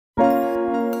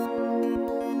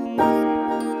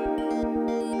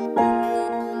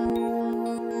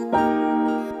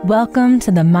Welcome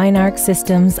to the MineARC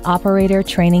Systems operator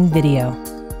training video.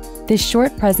 This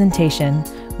short presentation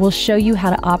will show you how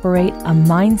to operate a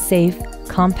MineSAFE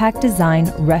compact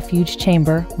design refuge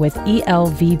chamber with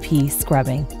ELVP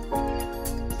scrubbing.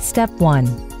 Step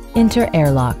 1. Enter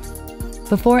airlock.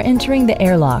 Before entering the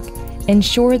airlock,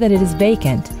 ensure that it is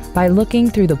vacant by looking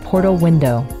through the portal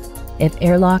window. If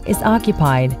airlock is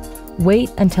occupied,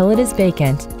 wait until it is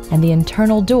vacant and the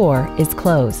internal door is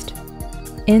closed.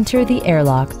 Enter the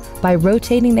airlock by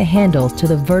rotating the handles to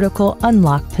the vertical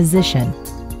unlock position.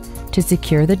 To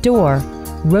secure the door,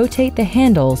 rotate the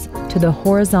handles to the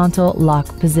horizontal lock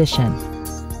position.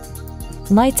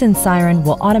 Lights and siren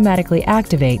will automatically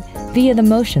activate via the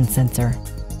motion sensor.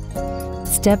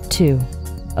 Step 2.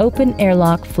 Open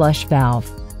airlock flush valve.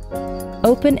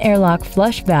 Open airlock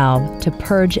flush valve to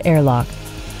purge airlock.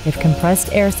 If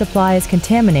compressed air supply is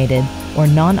contaminated or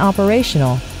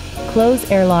non-operational,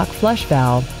 close airlock flush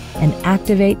valve and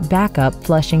activate backup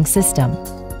flushing system.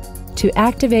 To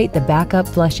activate the backup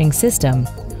flushing system,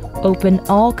 open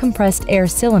all compressed air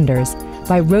cylinders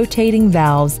by rotating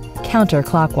valves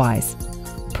counterclockwise.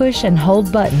 Push and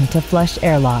hold button to flush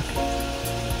airlock.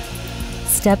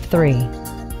 Step 3.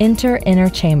 Enter inner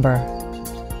chamber.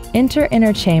 Enter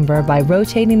inner chamber by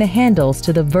rotating the handles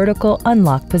to the vertical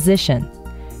unlock position.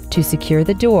 To secure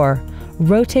the door,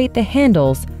 rotate the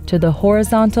handles to the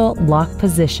horizontal lock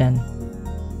position.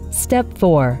 Step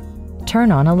 4.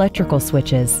 Turn on electrical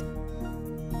switches.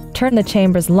 Turn the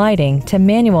chamber's lighting to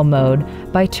manual mode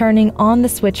by turning on the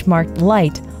switch marked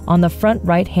light on the front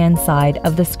right-hand side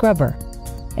of the scrubber.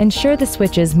 Ensure the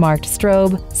switches marked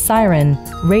strobe, siren,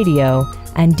 radio,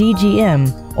 and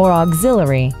DGM or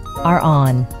auxiliary are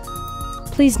on.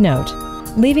 Please note,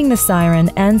 leaving the siren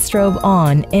and strobe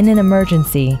on in an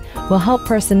emergency will help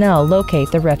personnel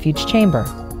locate the refuge chamber.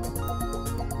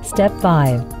 Step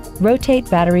 5. Rotate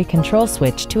battery control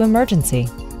switch to emergency.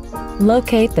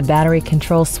 Locate the battery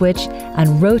control switch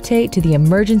and rotate to the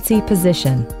emergency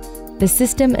position. The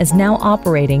system is now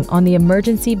operating on the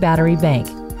emergency battery bank.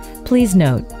 Please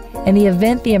note, in the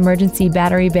event the emergency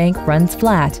battery bank runs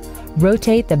flat,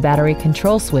 rotate the battery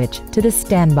control switch to the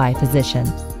standby position.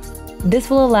 This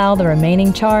will allow the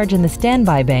remaining charge in the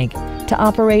standby bank to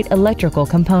operate electrical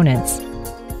components.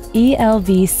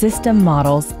 ELV system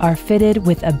models are fitted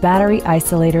with a battery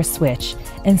isolator switch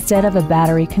instead of a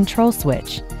battery control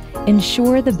switch.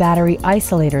 Ensure the battery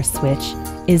isolator switch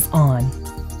is on.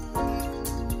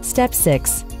 Step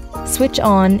 6. Switch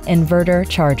on inverter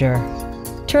charger.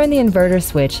 Turn the inverter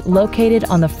switch located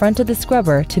on the front of the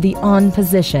scrubber to the on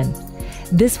position.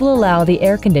 This will allow the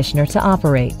air conditioner to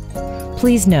operate.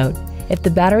 Please note, if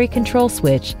the battery control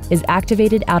switch is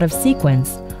activated out of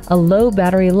sequence, a low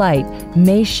battery light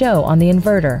may show on the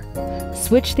inverter.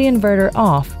 Switch the inverter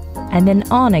off and then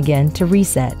on again to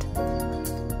reset.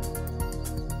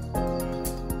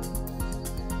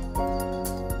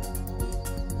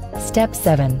 Step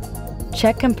 7.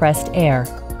 Check compressed air.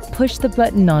 Push the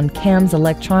button on CAM's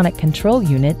electronic control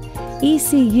unit,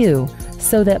 ECU,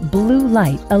 so that blue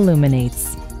light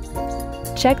illuminates.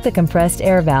 Check the compressed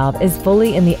air valve is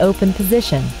fully in the open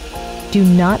position. Do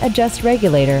not adjust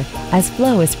regulator as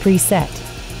flow is preset.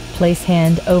 Place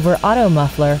hand over auto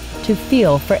muffler to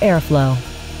feel for airflow.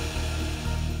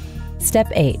 Step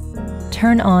 8.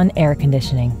 Turn on air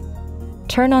conditioning.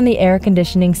 Turn on the air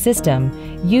conditioning system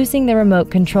using the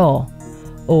remote control,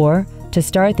 or to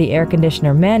start the air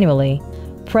conditioner manually,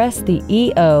 press the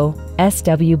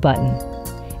EO/SW button.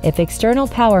 If external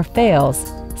power fails,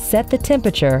 set the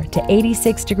temperature to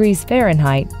 86 degrees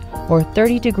Fahrenheit or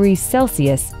 30 degrees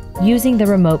Celsius using the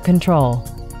remote control.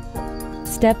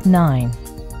 Step 9.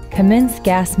 Commence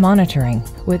gas monitoring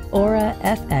with Aura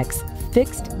FX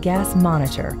fixed gas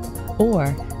monitor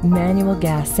or manual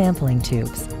gas sampling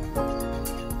tubes.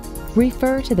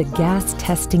 Refer to the gas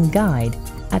testing guide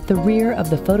at the rear of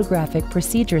the photographic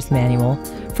procedures manual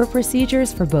for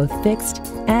procedures for both fixed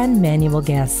and manual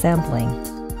gas sampling.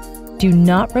 Do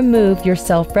not remove your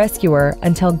self-rescuer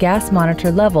until gas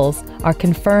monitor levels are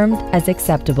confirmed as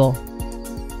acceptable.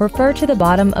 Refer to the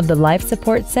bottom of the life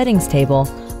support settings table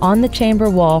on the chamber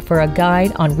wall for a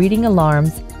guide on reading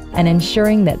alarms and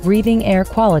ensuring that breathing air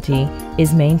quality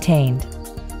is maintained.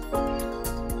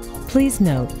 Please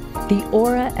note, the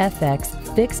Aura FX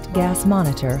fixed gas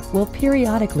monitor will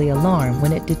periodically alarm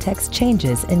when it detects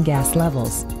changes in gas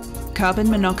levels. Carbon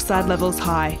monoxide levels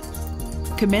high.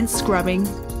 Commence scrubbing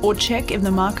or check if the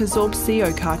MineARC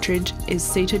CO cartridge is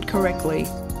seated correctly.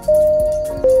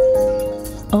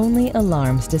 Only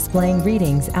alarms displaying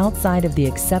readings outside of the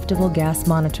acceptable gas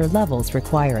monitor levels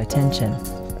require attention.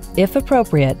 If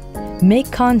appropriate, make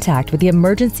contact with the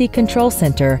Emergency Control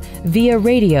Center via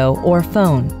radio or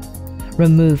phone.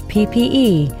 remove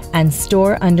PPE and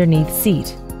store underneath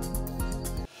seat.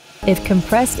 If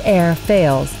compressed air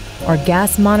fails or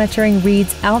gas monitoring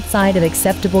reads outside of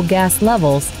acceptable gas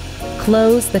levels,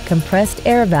 close the compressed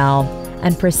air valve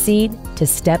and proceed to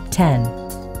Step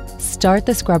 10. Start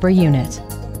the scrubber unit.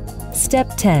 Step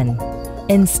 10.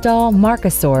 Install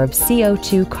MineARC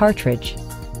CO2 cartridge.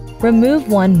 Remove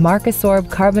one MineARC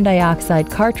carbon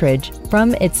dioxide cartridge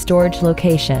from its storage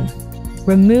location.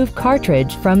 Remove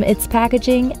cartridge from its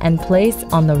packaging and place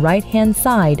on the right-hand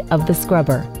side of the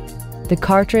scrubber. The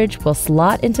cartridge will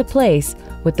slot into place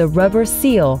with the rubber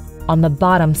seal on the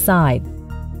bottom side.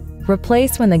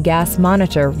 Replace when the gas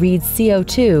monitor reads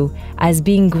CO2 as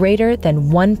being greater than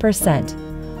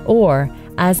 1%, or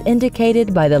as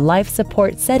indicated by the life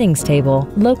support settings table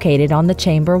located on the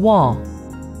chamber wall.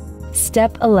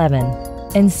 Step 11.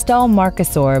 Install MineARC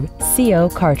CO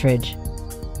cartridge.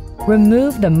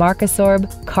 Remove the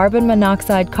MineARC carbon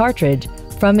monoxide cartridge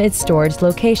from its storage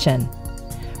location.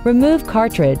 Remove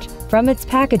cartridge from its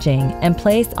packaging and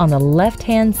place on the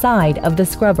left-hand side of the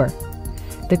scrubber.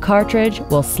 The cartridge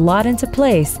will slot into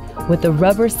place with the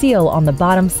rubber seal on the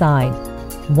bottom side.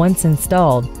 Once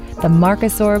installed, the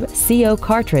MineARC CO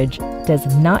cartridge does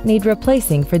not need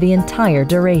replacing for the entire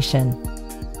duration.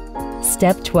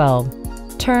 Step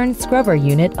 12. Turn scrubber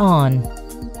unit on.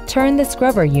 Turn the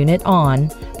scrubber unit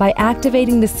on by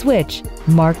activating the switch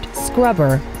marked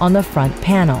Scrubber on the front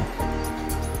panel.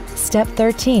 Step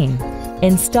 13.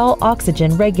 Install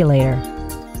oxygen regulator.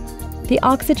 The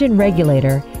oxygen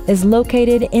regulator is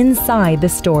located inside the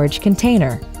storage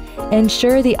container.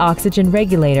 Ensure the oxygen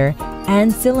regulator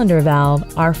and cylinder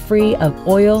valve are free of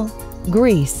oil,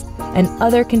 grease, and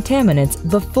other contaminants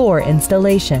before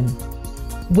installation.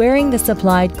 Wearing the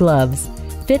supplied gloves,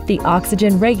 fit the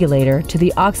oxygen regulator to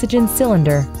the oxygen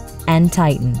cylinder and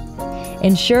tighten.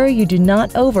 Ensure you do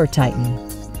not over-tighten.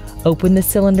 Open the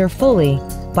cylinder fully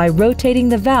by rotating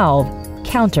the valve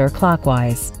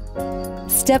counterclockwise.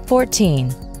 Step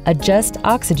 14. Adjust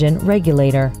oxygen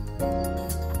regulator.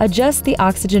 Adjust the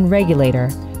oxygen regulator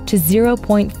to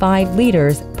 0.5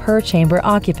 liters per chamber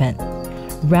occupant.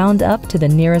 Round up to the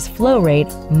nearest flow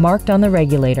rate marked on the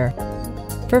regulator.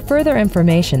 For further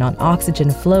information on oxygen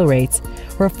flow rates,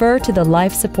 refer to the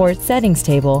life support settings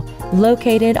table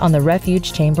located on the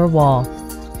Refuge chamber wall.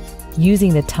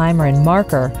 Using the timer and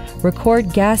marker,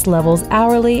 record gas levels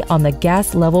hourly on the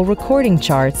gas level recording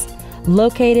charts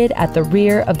located at the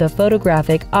rear of the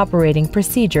photographic operating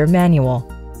procedure manual.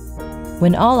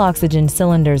 When all oxygen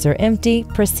cylinders are empty,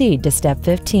 proceed to Step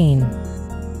 15.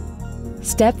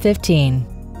 Step 15.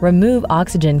 Remove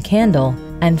oxygen candle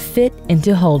and fit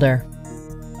into holder.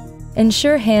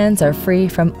 Ensure hands are free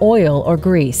from oil or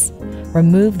grease.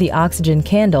 Remove the oxygen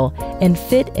candle and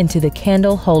fit into the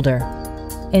candle holder.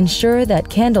 Ensure that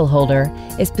candle holder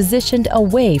is positioned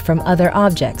away from other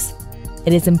objects.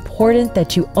 It is important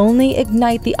that you only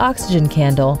ignite the oxygen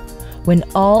candle when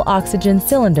all oxygen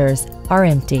cylinders are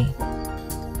empty.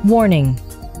 Warning: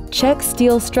 check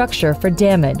steel structure for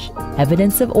damage,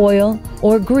 evidence of oil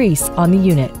or grease on the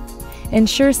unit.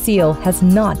 Ensure seal has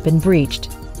not been breached.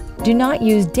 Do not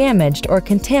use damaged or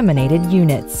contaminated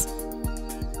units.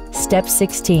 Step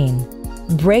 16.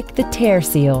 Break the tear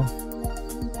seal.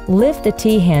 Lift the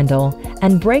T-handle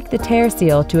and break the tear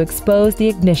seal to expose the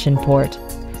ignition port.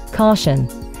 Caution: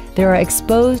 there are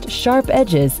exposed sharp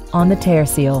edges on the tear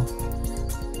seal.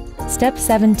 Step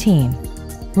 17.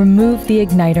 Remove the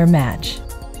igniter match.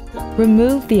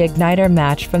 Remove the igniter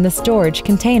match from the storage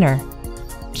container.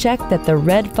 Check that the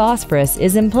red phosphorus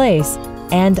is in place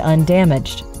and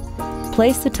undamaged.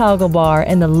 Place the toggle bar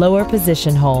in the lower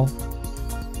position hole.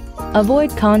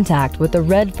 Avoid contact with the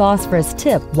red phosphorus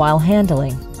tip while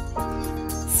handling.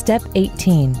 Step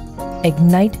 18.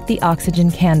 Ignite the oxygen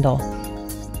candle.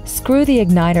 Screw the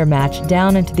igniter match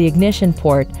down into the ignition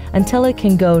port until it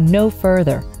can go no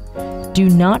further. Do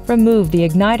not remove the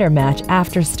igniter match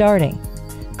after starting.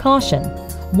 Caution: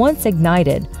 once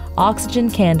ignited, oxygen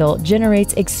candle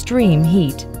generates extreme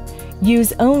heat.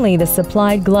 Use only the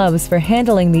supplied gloves for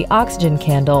handling the oxygen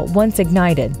candle once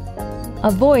ignited.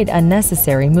 Avoid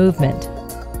unnecessary movement.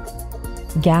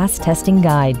 Gas testing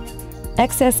guide.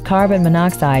 Excess carbon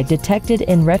monoxide detected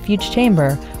in refuge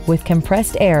chamber with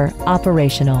compressed air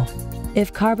operational.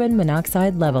 If carbon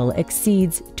monoxide level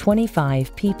exceeds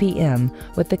 25 ppm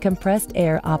with the compressed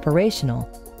air operational,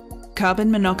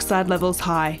 Carbon monoxide levels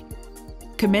high.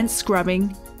 Commence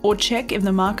scrubbing or check if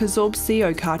the MineARC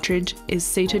CO cartridge is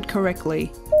seated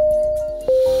correctly.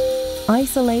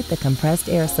 isolate the compressed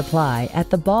air supply at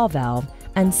the ball valve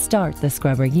and start the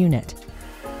scrubber unit.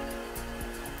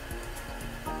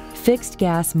 Fixed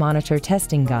gas monitor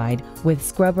testing guide with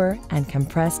scrubber and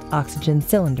compressed oxygen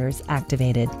cylinders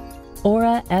activated.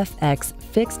 Aura FX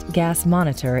fixed gas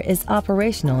monitor is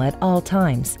operational at all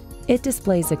times. It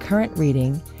displays a current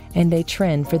reading and a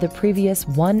trend for the previous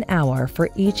 1 hour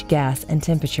for each gas and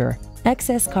temperature.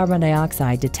 Excess carbon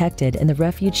dioxide detected in the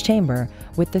refuge chamber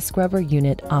with the scrubber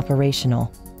unit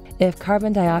operational. If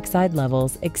carbon dioxide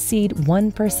levels exceed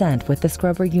 1% with the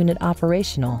scrubber unit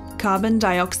operational, carbon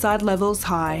dioxide levels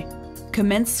high.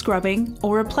 Commence scrubbing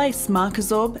or replace MineARC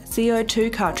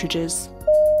CO2 cartridges.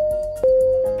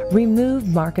 remove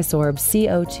MineARC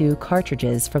CO2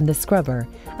 cartridges from the scrubber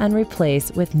and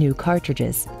replace with new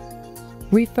cartridges.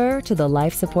 Refer to the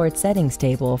life support settings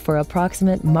table for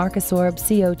approximate MineARC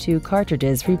CO2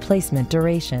 cartridges replacement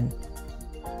duration.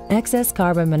 Excess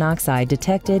carbon monoxide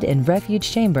detected in refuge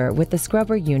chamber with the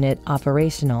scrubber unit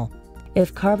operational.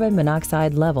 If carbon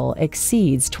monoxide level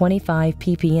exceeds 25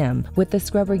 ppm with the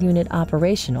scrubber unit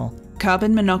operational,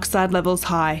 carbon monoxide levels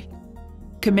high.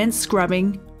 Commence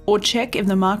scrubbing or check if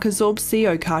the MineARC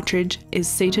CO cartridge is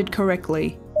seated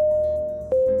correctly.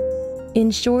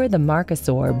 ensure the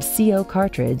MineARC CO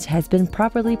cartridge has been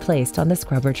properly placed on the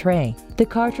scrubber tray. The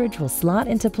cartridge will slot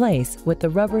into place with the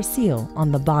rubber seal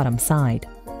on the bottom side.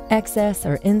 Excess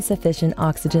or insufficient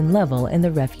oxygen level in the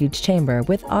refuge chamber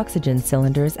with oxygen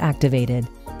cylinders activated.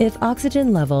 If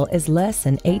oxygen level is less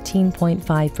than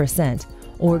 18.5%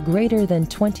 or greater than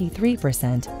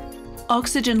 23%,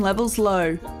 oxygen levels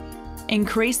low.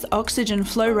 Increase oxygen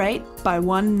flow rate by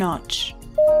 1 notch.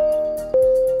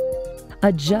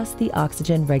 adjust the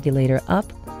oxygen regulator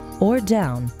up or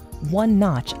down 1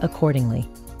 notch accordingly.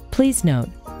 Please note,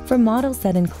 for models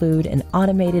that include an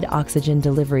automated oxygen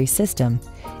delivery system,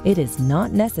 it is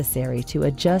not necessary to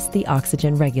adjust the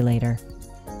oxygen regulator.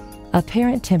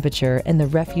 Apparent temperature in the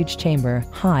refuge chamber,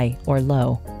 high or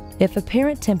low. If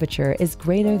apparent temperature is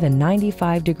greater than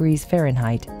 95 degrees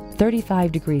Fahrenheit,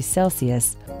 35 degrees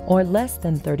Celsius, or less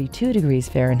than 32 degrees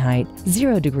Fahrenheit,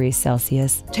 0 degrees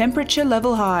Celsius, Temperature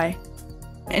level high.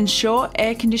 Ensure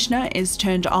air conditioner is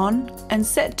turned on and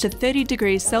set to 30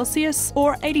 degrees Celsius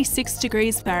or 86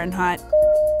 degrees Fahrenheit.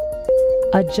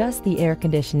 adjust the air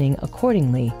conditioning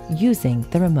accordingly using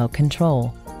the remote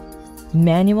control.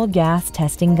 Manual gas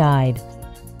testing guide.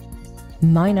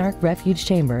 MineARC refuge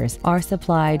chambers are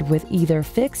supplied with either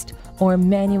fixed or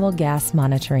manual gas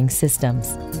monitoring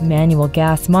systems. Manual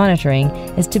gas monitoring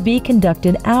is to be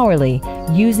conducted hourly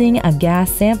using a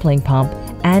gas sampling pump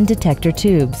and detector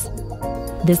tubes.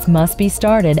 This must be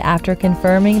started after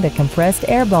confirming the compressed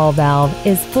air ball valve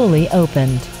is fully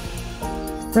opened.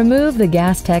 Remove the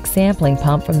gas tech sampling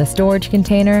pump from the storage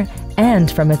container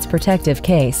and from its protective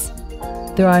case.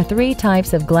 There are 3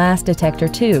 types of glass detector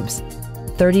tubes.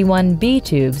 31B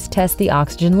tubes test the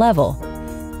oxygen level,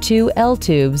 2L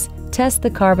tubes test the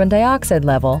carbon dioxide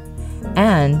level,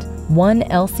 and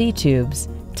 1LC tubes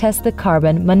test the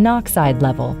carbon monoxide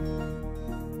level.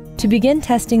 To begin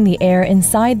testing the air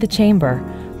inside the chamber,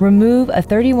 remove a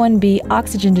 31B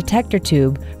oxygen detector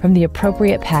tube from the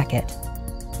appropriate packet.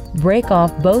 Break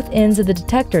off both ends of the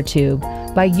detector tube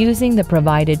by using the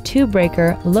provided tube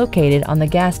breaker located on the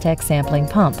gas tech sampling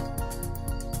pump.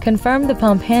 Confirm the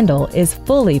pump handle is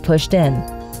fully pushed in.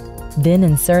 Then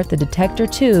insert the detector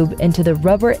tube into the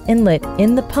rubber inlet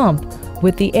in the pump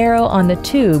with the arrow on the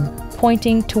tube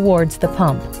pointing towards the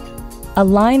pump.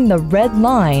 Align the red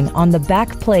line on the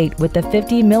back plate with the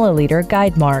 50 milliliter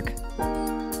guide mark.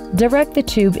 Direct the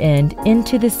tube end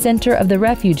into the center of the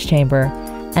refuge chamber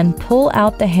and pull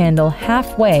out the handle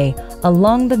halfway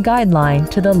along the guideline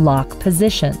to the lock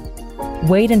position.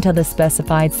 Wait until the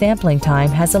specified sampling time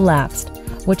has elapsed,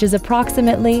 which is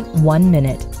approximately 1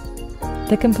 minute.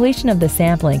 The completion of the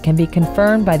sampling can be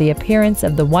confirmed by the appearance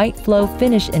of the white flow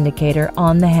finish indicator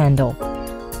on the handle.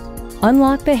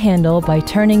 Unlock the handle by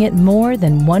turning it more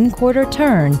than 1/4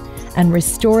 turn and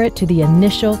restore it to the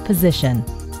initial position.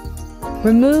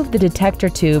 Remove the detector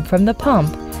tube from the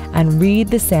pump and read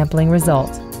the sampling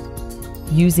result.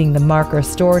 Using the marker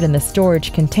stored in the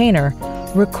storage container,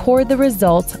 record the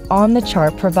results on the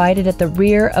chart provided at the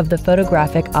rear of the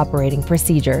photographic operating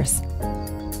procedures.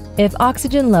 If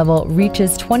oxygen level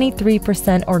reaches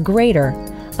 23% or greater,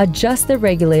 adjust the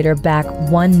regulator back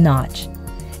 1 notch.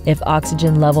 If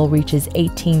oxygen level reaches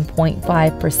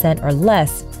 18.5% or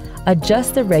less,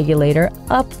 adjust the regulator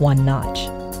up 1 notch.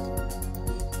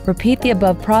 Repeat the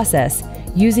above process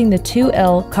using the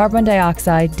 2L carbon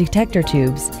dioxide detector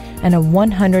tubes and a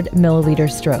 100 milliliter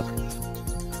stroke.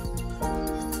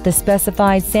 The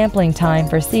specified sampling time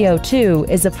for CO2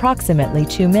 is approximately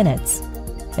 2 minutes.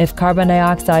 If carbon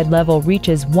dioxide level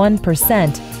reaches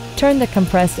 1%, turn the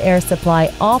compressed air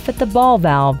supply off at the ball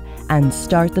valve and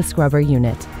start the scrubber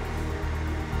unit.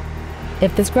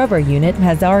 If the scrubber unit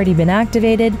has already been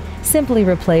activated, simply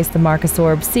replace the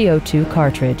MarkABsorb CO2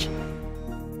 cartridge.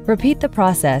 Repeat the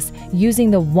process using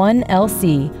the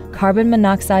 1LC carbon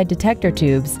monoxide detector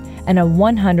tubes and a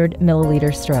 100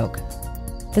 milliliter stroke.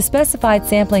 The specified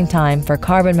sampling time for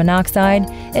carbon monoxide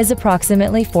is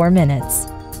approximately 4 minutes.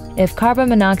 If carbon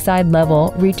monoxide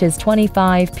level reaches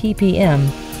 25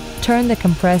 ppm, turn the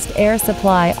compressed air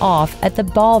supply off at the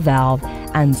ball valve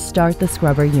and start the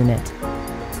scrubber unit.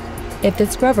 If the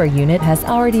scrubber unit has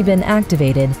already been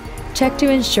activated, check to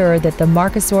ensure that the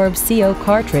MarkABsorb CO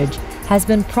cartridge has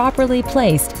been properly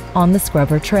placed on the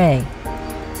scrubber tray.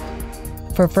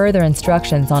 For further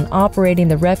instructions on operating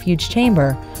the Refuge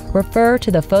chamber, refer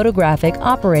to the photographic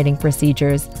operating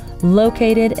procedures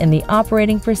located in the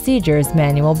Operating Procedures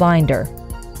Manual binder.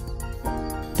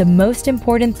 The most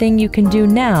important thing you can do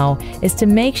now is to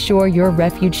make sure your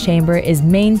Refuge chamber is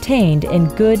maintained in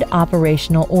good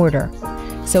operational order.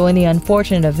 So in the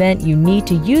unfortunate event you need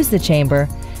to use the chamber,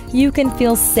 you can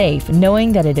feel safe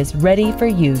knowing that it is ready for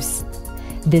use.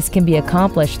 This can be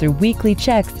accomplished through weekly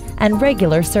checks and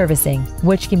regular servicing,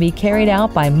 which can be carried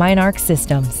out by MineARC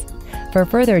Systems. For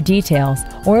further details,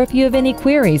 or if you have any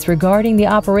queries regarding the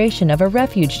operation of a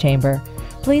Refuge chamber,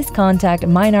 please contact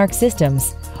MineARC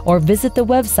Systems or visit the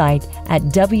website at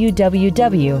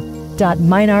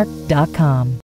www.minearc.com.